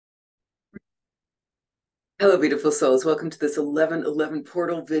Hello, beautiful souls. Welcome to this 11/11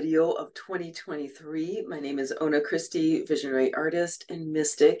 portal video of 2023. My name is Ona Christie, visionary artist and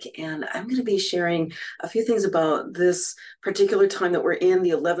mystic, and I'm going to be sharing a few things about this particular time that we're in, the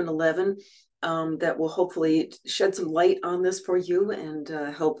 11/11, that will hopefully shed some light on this for you and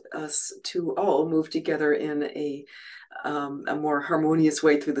help us to all move together in a more harmonious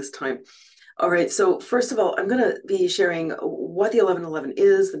way through this time. All right, so first of all, I'm going to be sharing what the 11/11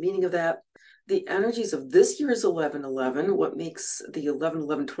 is, the meaning of that, the energies of this year's 11/11, what makes the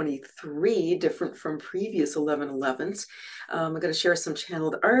 11/11/23 different from previous 11/11s. I'm going to share some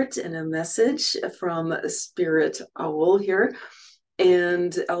channeled art and a message from Spirit Owl here.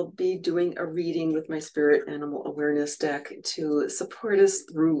 And I'll be doing a reading with my Spirit Animal Awareness deck to support us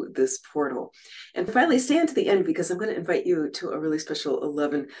through this portal. And finally, stay until the end because I'm going to invite you to a really special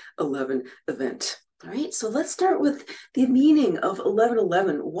 11/11 event. All right, so let's start with the meaning of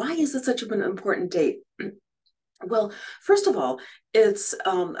 11/11. Why is it such an important date? Well, first of all, it's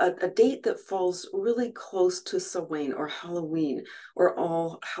a date that falls really close to Samhain or Halloween or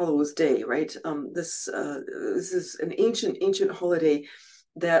All Hallows Day, right? This is an ancient holiday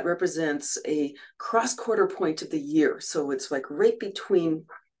that represents a cross-quarter point of the year. So it's like right between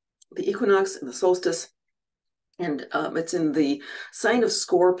the equinox and the solstice. And it's in the sign of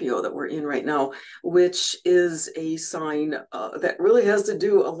Scorpio that we're in right now, which is a sign that really has to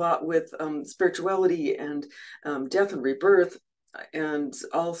do a lot with spirituality and death and rebirth and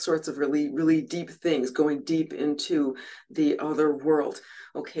all sorts of really, really deep things, going deep into the other world.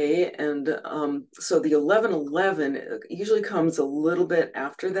 Okay. And so the 11/11 usually comes a little bit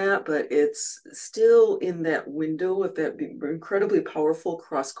after that, but it's still in that window of that incredibly powerful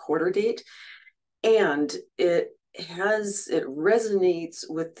cross-quarter date. And it resonates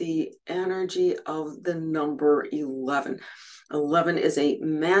with the energy of the number 11. 11 is a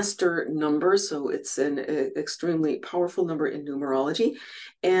master number, so it's an extremely powerful number in numerology,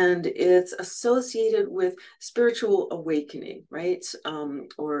 and it's associated with spiritual awakening, right?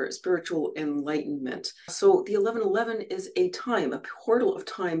 Or spiritual enlightenment. So the 11/11 is a time, a portal of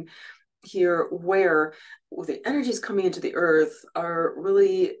time here where the energies coming into the earth are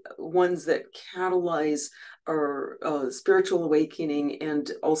really ones that catalyze our spiritual awakening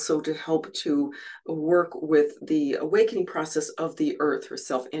and also to help to work with the awakening process of the earth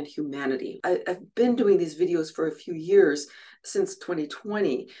herself and humanity. I've been doing these videos for a few years, since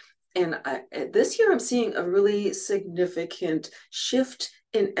 2020, and this year I'm seeing a really significant shift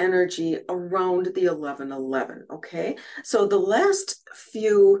in energy around the 11/11. Okay, so the last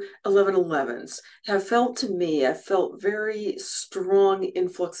few 11/11s have felt to me, I felt very strong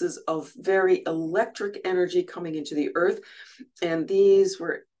influxes of very electric energy coming into the earth, and these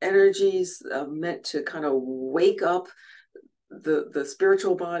were energies meant to kind of wake up the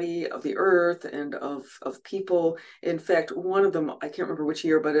spiritual body of the earth and of people. In fact, one of them, I can't remember which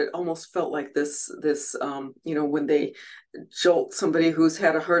year, but it almost felt like this when they jolt somebody who's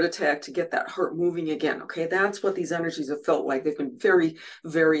had a heart attack to get that heart moving again. Okay, that's what these energies have felt like. They've been very,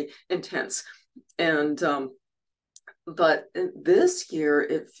 very intense. And but this year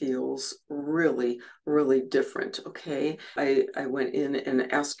it feels really, really different. Okay, I went in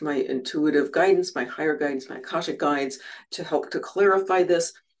and asked my intuitive guidance, my higher guidance, my Akashic guides to help to clarify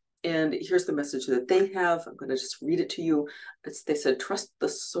this. And here's the message that they have. I'm going to just read it to you. They said, trust the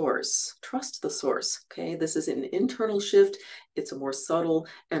source. Trust the source. Okay, this is an internal shift. It's a more subtle,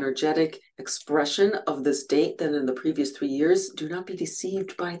 energetic expression of this date than in the previous 3 years. Do not be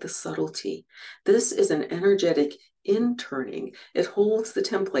deceived by the subtlety. This is an energetic interning. It holds the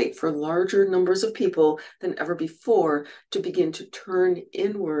template for larger numbers of people than ever before to begin to turn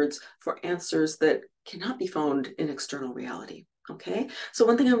inwards for answers that cannot be found in external reality. Okay, so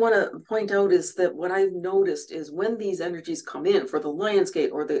one thing I want to point out is that what I've noticed is when these energies come in for the Lion's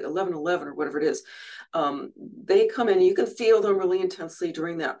Gate or the 11/11 or whatever it is, they come in, you can feel them really intensely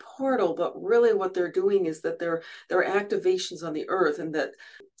during that portal, but really what they're doing is that they're activations on the earth, and that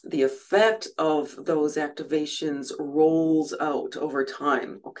the effect of those activations rolls out over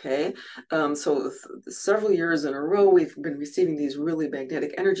time. Okay, so several years in a row we've been receiving these really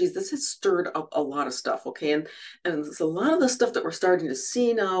magnetic energies. This has stirred up a lot of stuff. Okay, and it's a lot of the stuff that we're starting to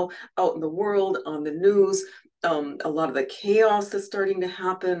see now out in the world, on the news, a lot of the chaos that's starting to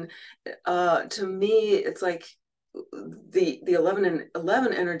happen. To me, it's like the 11 and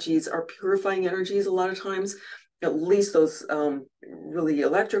 11 energies are purifying energies a lot of times, at least those really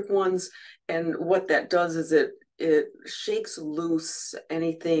electric ones. And what that does is it shakes loose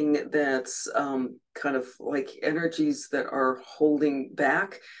anything that's kind of like energies that are holding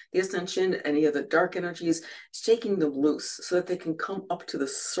back the ascension, any of the dark energies, shaking them loose so that they can come up to the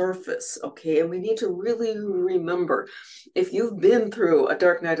surface. Okay. And we need to really remember, if you've been through a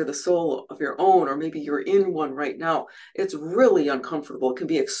dark night of the soul of your own, or maybe you're in one right now, it's really uncomfortable. It can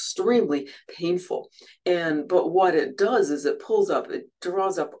be extremely painful. But what it does is it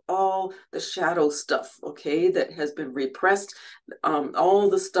draws up all the shadow stuff, okay, that has been repressed, all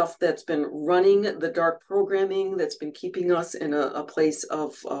the stuff that's been running the dark programming that's been keeping us in a place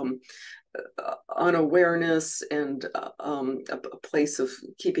of unawareness and a place of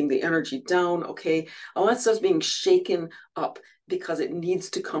keeping the energy down. Okay, all that stuff's being shaken up because it needs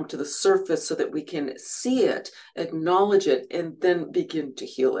to come to the surface so that we can see it, acknowledge it, and then begin to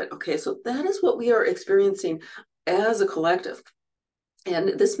heal it. Okay, so that is what we are experiencing as a collective. And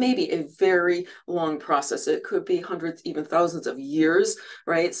this may be a very long process. It could be hundreds, even thousands of years,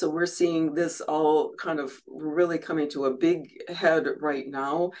 right? So we're seeing this all kind of really coming to a big head right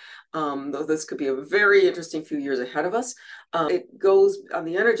now. Though this could be a very interesting few years ahead of us. It goes on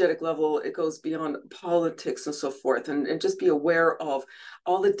the energetic level, it goes beyond politics and so forth. And just be aware of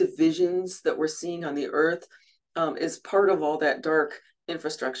all the divisions that we're seeing on the earth is part of all that dark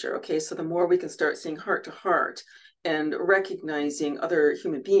infrastructure. Okay, so the more we can start seeing heart to heart, and recognizing other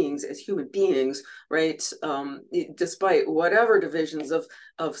human beings as human beings, right? Despite whatever divisions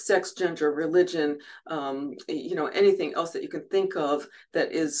of sex, gender, religion, anything else that you can think of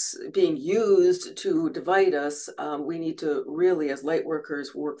that is being used to divide us, we need to really, as light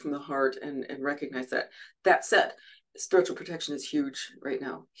workers, work from the heart and recognize that. That said, spiritual protection is huge right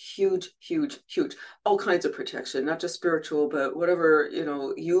now. Huge, huge, huge. All kinds of protection, not just spiritual, but whatever,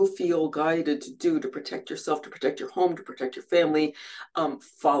 you feel guided to do to protect yourself, to protect your home, to protect your family.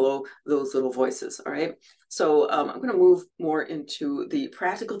 Follow those little voices. All right. So I'm going to move more into the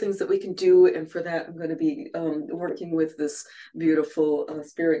practical things that we can do. And for that, I'm going to be working with this beautiful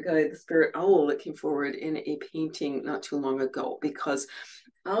spirit guide, the spirit owl that came forward in a painting not too long ago, because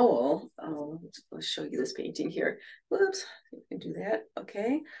owl, let's show you this painting here. Whoops, you can do that.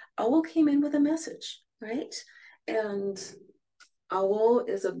 Okay. Owl came in with a message, right? And owl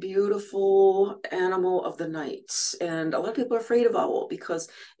is a beautiful animal of the night. And a lot of people are afraid of owl because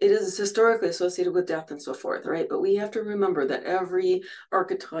it is historically associated with death and so forth, right? But we have to remember that every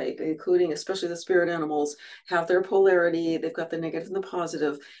archetype, including especially the spirit animals, have their polarity. They've got the negative and the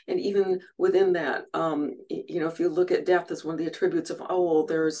positive. And even within that, if you look at death as one of the attributes of owl,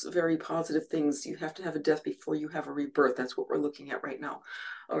 there's very positive things. You have to have a death before you have a rebirth. That's what we're looking at right now.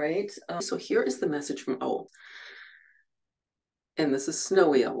 All right. So here is the message from owl. And this is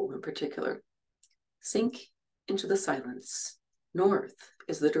snowy owl in particular. Sink into the silence. North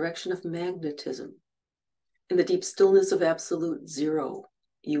is the direction of magnetism. In the deep stillness of absolute zero,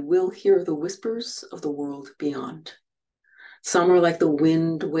 you will hear the whispers of the world beyond. Some are like the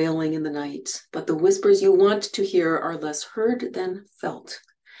wind wailing in the night, but the whispers you want to hear are less heard than felt.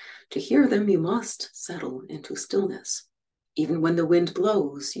 To hear them, you must settle into stillness. Even when the wind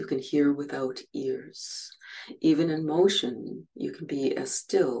blows, you can hear without ears. Even in motion, you can be as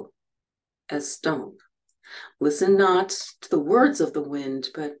still as stone. Listen not to the words of the wind,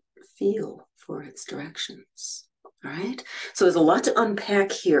 but feel for its directions. All right. So there's a lot to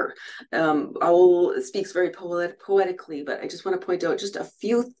unpack here. Owl speaks very poetically, but I just want to point out just a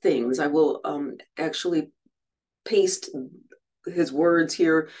few things. I will actually paste his words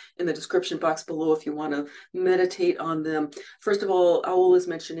here in the description box below if you want to meditate on them. First of all, owl is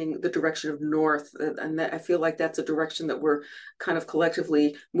mentioning the direction of north, and that I feel like that's a direction that we're kind of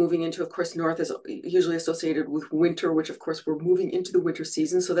collectively moving into. Of course, north is usually associated with winter, which of course we're moving into the winter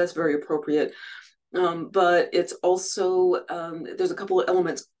season, so that's very appropriate. But it's also, there's a couple of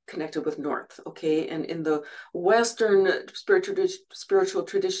elements connected with north, okay? And in the Western spiritual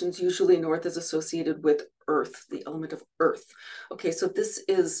traditions, usually north is associated with earth, the element of earth. Okay, so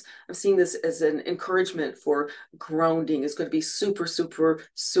I'm seeing this as an encouragement for grounding. It's going to be super, super,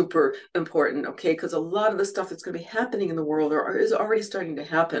 super important, okay? Because a lot of the stuff that's going to be happening in the world is already starting to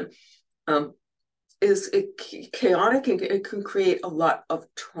happen. Is chaotic and it can create a lot of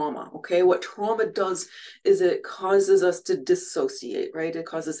trauma. Okay, what trauma does is it causes us to dissociate, right? It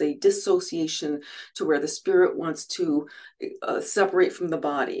causes a dissociation to where the spirit wants to separate from the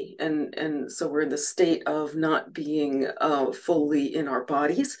body, and so we're in the state of not being fully in our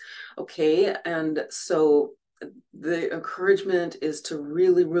bodies. Okay, and so the encouragement is to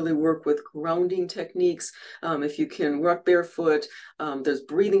really, really work with grounding techniques. If you can walk barefoot, there's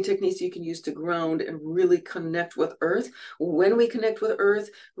breathing techniques you can use to ground and really connect with Earth. When we connect with Earth,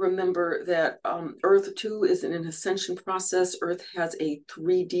 remember that Earth too is an ascension process. Earth has a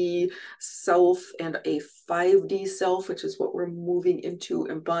 3D self and a 5D self, which is what we're moving into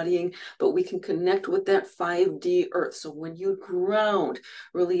embodying, but we can connect with that 5D Earth. So when you ground,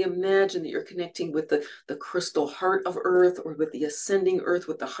 really imagine that you're connecting with the crystal heart of Earth, or with the ascending Earth,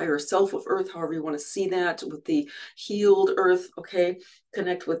 with the higher self of Earth, however you want to see that, with the healed Earth, okay?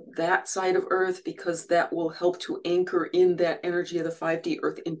 Connect with that side of Earth, because that will help to anchor in that energy of the 5D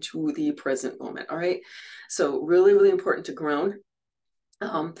Earth into the present moment, all right? So really, really important to ground.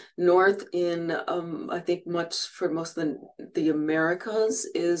 North in, I think much for most of the Americas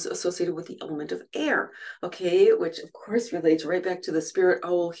is associated with the element of air, okay, which of course relates right back to the spirit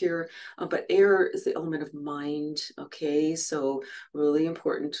owl here, but air is the element of mind, okay, so really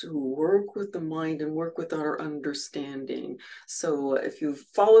important to work with the mind and work with our understanding. So if you've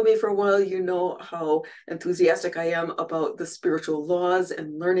followed me for a while, you know how enthusiastic I am about the spiritual laws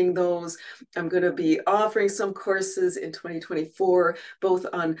and learning those. I'm going to be offering some courses in 2024, both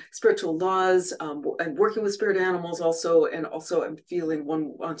on spiritual laws and working with spirit animals also, and also I'm feeling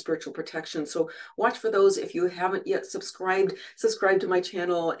one on spiritual protection. So watch for those. If you haven't yet subscribe to my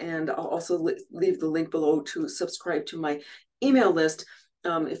channel, and I'll also leave the link below to subscribe to my email list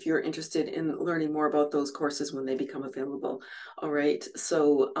if you're interested in learning more about those courses when they become available. All right,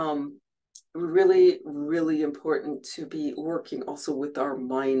 so really, really important to be working also with our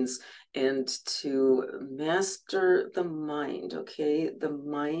minds and to master the mind, okay? The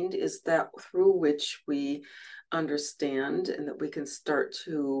mind is that through which we understand, and that we can start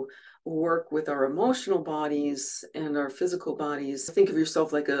to work with our emotional bodies and our physical bodies. Think of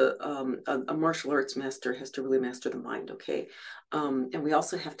yourself like a martial arts master has to really master the mind, okay? And we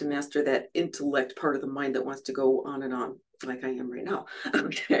also have to master that intellect part of the mind that wants to go on and on, like I am right now.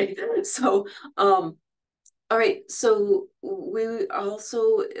 Okay, so all right, so we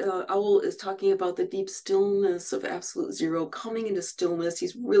also, Owl is talking about the deep stillness of absolute zero, coming into stillness.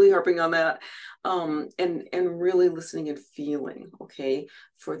 He's really harping on that, and really listening and feeling, okay,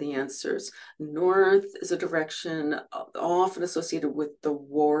 for the answers. North is a direction often associated with the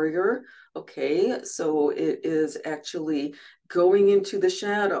warrior, okay, so it is actually going into the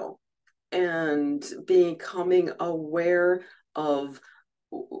shadow and becoming aware of,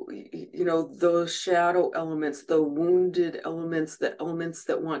 you know, those shadow elements, the wounded elements, the elements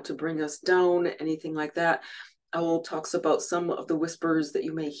that want to bring us down, anything like that. Owl talks about some of the whispers that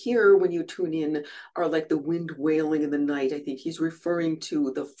you may hear when you tune in are like the wind wailing in the night. I think he's referring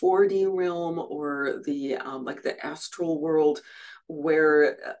to the 4D realm, or the like the astral world,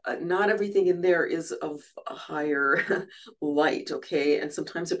 where not everything in there is of a higher light, okay? And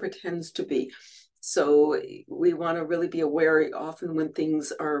sometimes it pretends to be. So we want to really be aware. Often when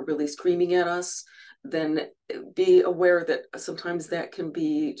things are really screaming at us, then be aware that sometimes that can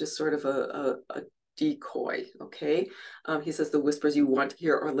be just sort of a decoy, okay? He says the whispers you want to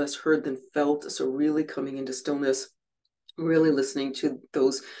hear are less heard than felt. So really coming into stillness, really listening to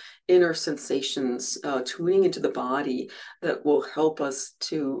those inner sensations, tuning into the body, that will help us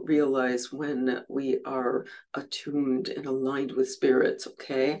to realize when we are attuned and aligned with spirits,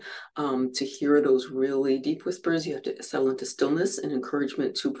 okay? To hear those really deep whispers, you have to settle into stillness, and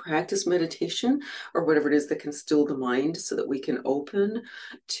encouragement to practice meditation or whatever it is that can still the mind, so that we can open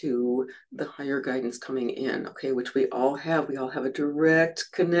to the higher guidance coming in, okay? Which we all have. We all have a direct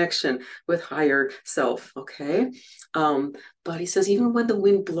connection with higher self, okay? But he says, even when the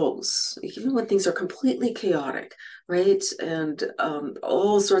wind blows, even when things are completely chaotic, right? And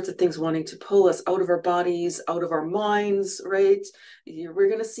all sorts of things wanting to pull us out of our bodies, out of our minds, right? We're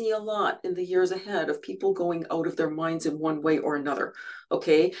going to see a lot in the years ahead of people going out of their minds in one way or another,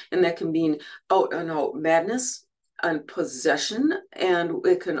 okay? And that can mean out and out madness and possession. And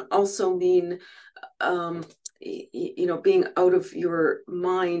it can also mean, you know, being out of your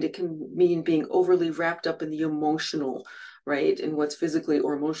mind. It can mean being overly wrapped up in the emotional, right, and what's physically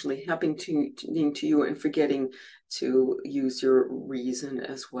or emotionally happening to you, and forgetting to use your reason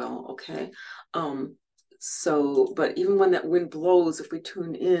as well, okay? So, but even when that wind blows, if we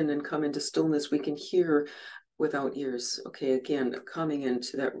tune in and come into stillness, we can hear without ears, okay? Again, coming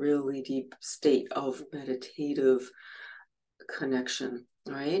into that really deep state of meditative connection,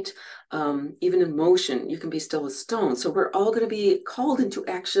 right? Even in motion, you can be still as stone. So we're all going to be called into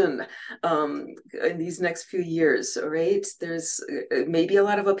action in these next few years, all right? There's maybe a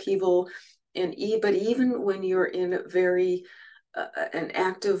lot of upheaval, but even when you're in very an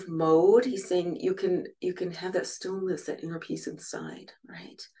active mode. He's saying you can have that stillness, that inner peace inside,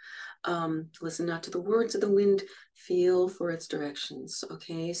 right? Listen not to the words of the wind, feel for its directions.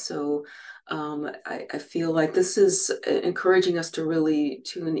 Okay, so I feel like this is encouraging us to really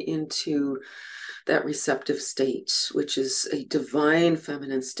tune into that receptive state, which is a divine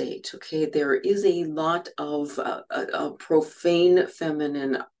feminine state. Okay, there is a lot of profane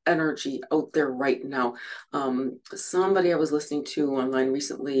feminine energy out there right now. Somebody I was listening to online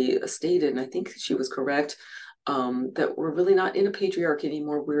recently stated, and I think she was correct, that we're really not in a patriarchy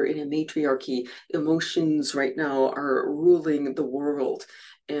anymore. We're in a matriarchy. Emotions right now are ruling the world.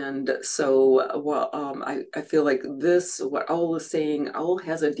 And so, I feel like this, what Owl is saying, Owl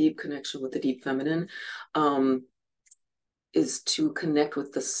has a deep connection with the deep feminine, is to connect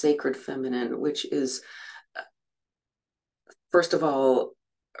with the sacred feminine, which is, first of all,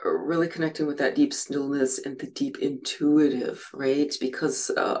 really connecting with that deep stillness and the deep intuitive, right?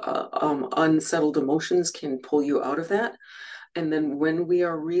 Because unsettled emotions can pull you out of that. And then when we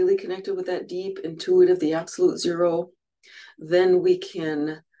are really connected with that deep intuitive, the absolute zero, then we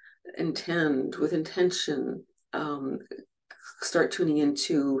can intend with intention, start tuning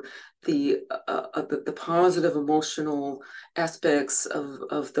into the positive emotional aspects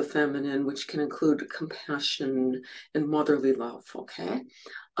of the feminine, which can include compassion and motherly love. Okay.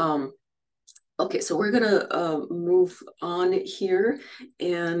 Okay, so we're gonna move on here.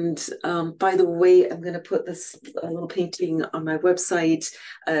 And by the way, I'm gonna put this little painting on my website.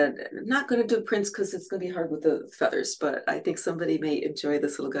 I'm not gonna do prints because it's gonna be hard with the feathers, but I think somebody may enjoy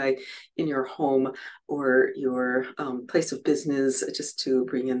this little guy in your home or your place of business, just to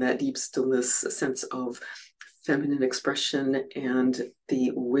bring in that deep stillness, a sense of feminine expression and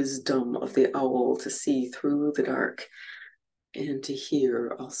the wisdom of the owl to see through the dark and to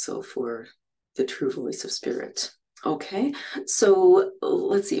hear also for the true voice of spirit. Okay, so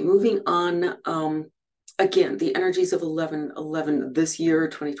let's see, moving on. Again, the energies of 1111 this year,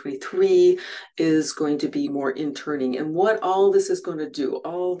 2023, is going to be more interning. And what all this is going to do,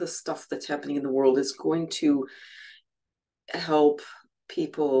 all the stuff that's happening in the world, is going to help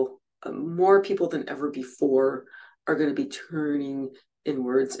people, more people than ever before, are going to be turning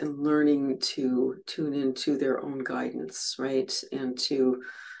inwards and learning to tune into their own guidance, right? And to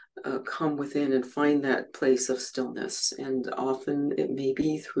come within and find that place of stillness. And often it may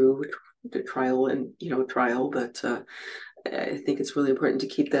be through the trial and trial, but I think it's really important to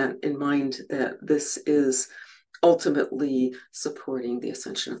keep that in mind, that this is ultimately supporting the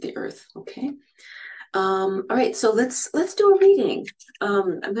ascension of the earth. Okay. All right, so let's do a reading.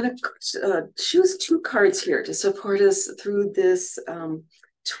 I'm going to choose two cards here to support us through this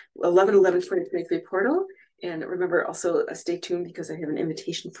 11/11/2023 portal. And remember, also stay tuned because I have an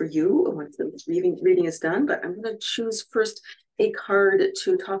invitation for you once the reading is done. But I'm going to choose first a card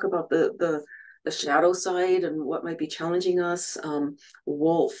to talk about the shadow side and what might be challenging us.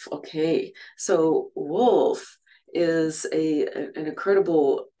 Wolf. Okay, so wolf is an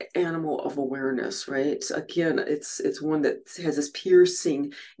incredible animal of awareness, right? Again, it's one that has this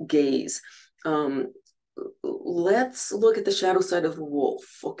piercing gaze. Let's look at the shadow side of the wolf,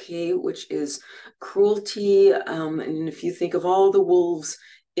 okay, which is cruelty. And if you think of all the wolves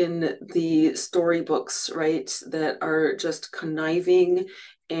in the storybooks, right, that are just conniving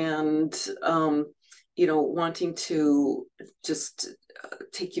and wanting to just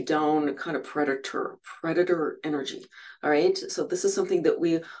take you down, kind of predator energy. All right, so this is something that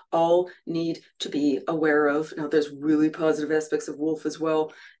we all need to be aware of. Now, there's really positive aspects of wolf as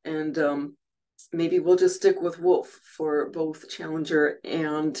well, and maybe we'll just stick with wolf for both challenger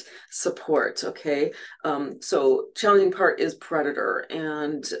and support. Okay, so challenging part is predator,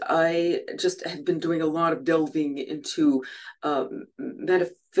 and I just have been doing a lot of delving into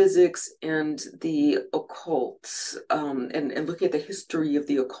metaphysics and the occult, and looking at the history of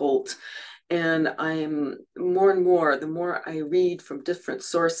the occult. And I'm more and more, the more I read from different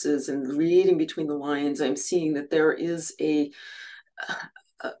sources and reading between the lines, I'm seeing that there is a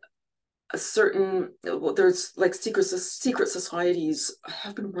certain, well, there's like secret societies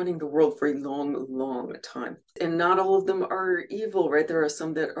have been running the world for a long time, and not all of them are evil, right? There are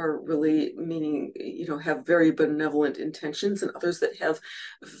some that are really meaning, have very benevolent intentions, and others that have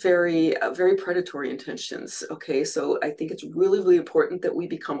very predatory intentions. Okay, so I think it's really important that we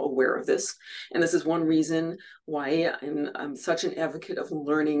become aware of this, and this is one reason why I'm such an advocate of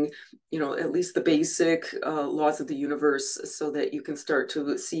learning, at least the basic laws of the universe, so that you can start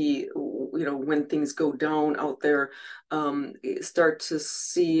to see when things go down out there, start to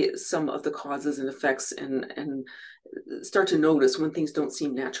see some of the causes and effects, and start to notice when things don't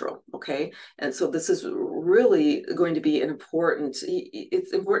seem natural. Okay. And so this is really going to be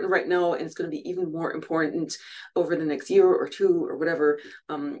it's important right now, and it's going to be even more important over the next year or two or whatever.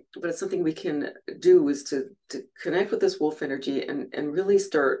 But it's something we can do, is to connect with this wolf energy and really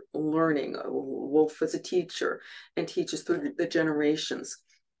start learning. Wolf as a teacher and teaches through the generations.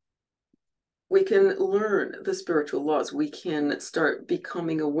 We can learn the spiritual laws. We can start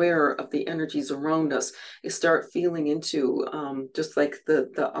becoming aware of the energies around us. You start feeling into, just like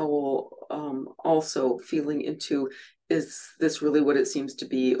the owl, also feeling into, is this really what it seems to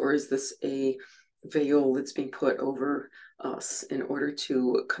be, or is this a veil that's being put over us in order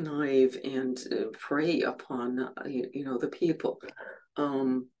to connive and prey upon, the people.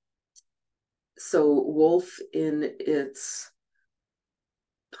 So wolf in its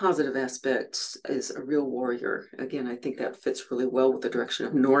positive aspects is a real warrior. Again, I think that fits really well with the direction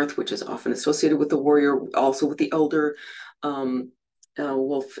of north, which is often associated with the warrior, also with the elder.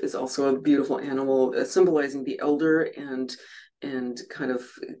 Wolf is also a beautiful animal, symbolizing the elder and kind of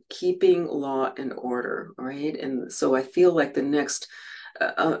keeping law and order, right? And so I feel like the next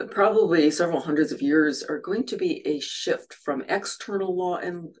probably several hundreds of years are going to be a shift from external law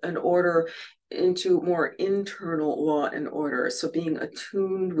and order into more internal law and order. So being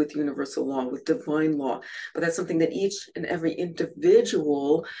attuned with universal law, with divine law. But that's something that each and every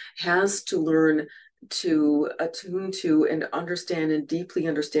individual has to learn to attune to and understand, and deeply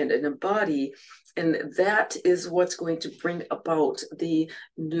understand and embody. And that is what's going to bring about the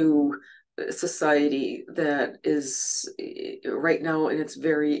new society that is right now in its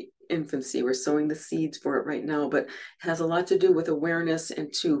very infancy. We're sowing the seeds for it right now, but it has a lot to do with awareness and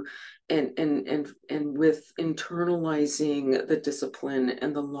with internalizing the discipline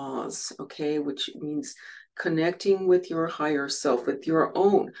and the laws, okay, which means connecting with your higher self, with your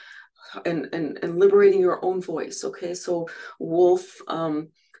own, and liberating your own voice. Okay, so wolf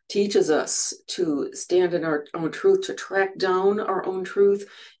teaches us to stand in our own truth, to track down our own truth,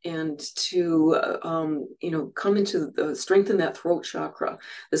 and to come into strengthen that throat chakra.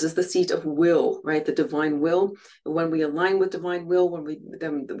 This is the seat of will, right? The divine will. When we align with divine will,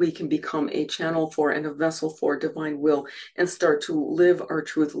 then we can become a channel for and a vessel for divine will, and start to live our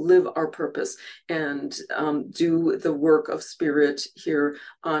truth, live our purpose, and do the work of spirit here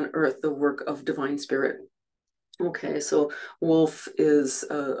on earth, the work of divine spirit. Okay, so wolf is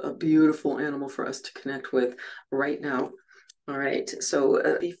a beautiful animal for us to connect with right now. All right,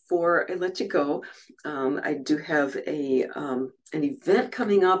 so before I let you go, I do have an event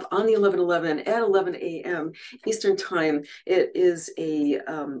coming up on the 11/11 at 11 a.m. Eastern Time. It is a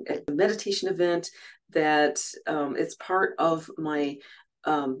meditation event that it's part of my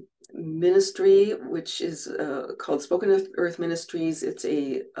ministry, which is called Spoken Earth Ministries. It's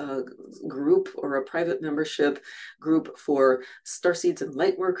a group, or a private membership group for starseeds and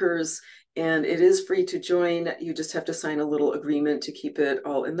light workers, and it is free to join. You just have to sign a little agreement to keep it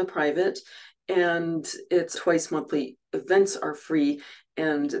all in the private, and it's twice monthly. Events are free,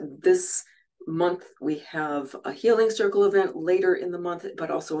 and this month we have a healing circle event later in the month, but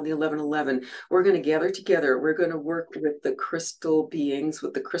also on the 11/11 we're going to gather together. We're going to work with the crystal beings,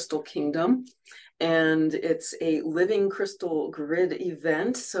 with the crystal kingdom, and it's a living crystal grid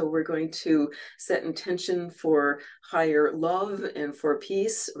event. So we're going to set intention for higher love and for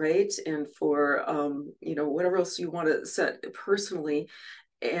peace, right? And for whatever else you want to set personally.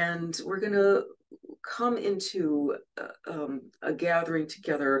 And we're going to come into a gathering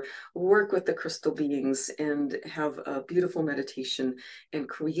together, work with the crystal beings, and have a beautiful meditation, and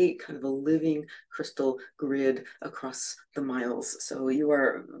create kind of a living crystal grid across the miles. So you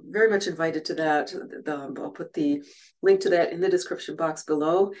are very much invited to that. I'll put the link to that in the description box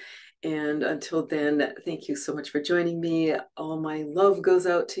below. And until then, thank you so much for joining me. All my love goes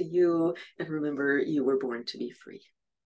out to you. And remember, you were born to be free.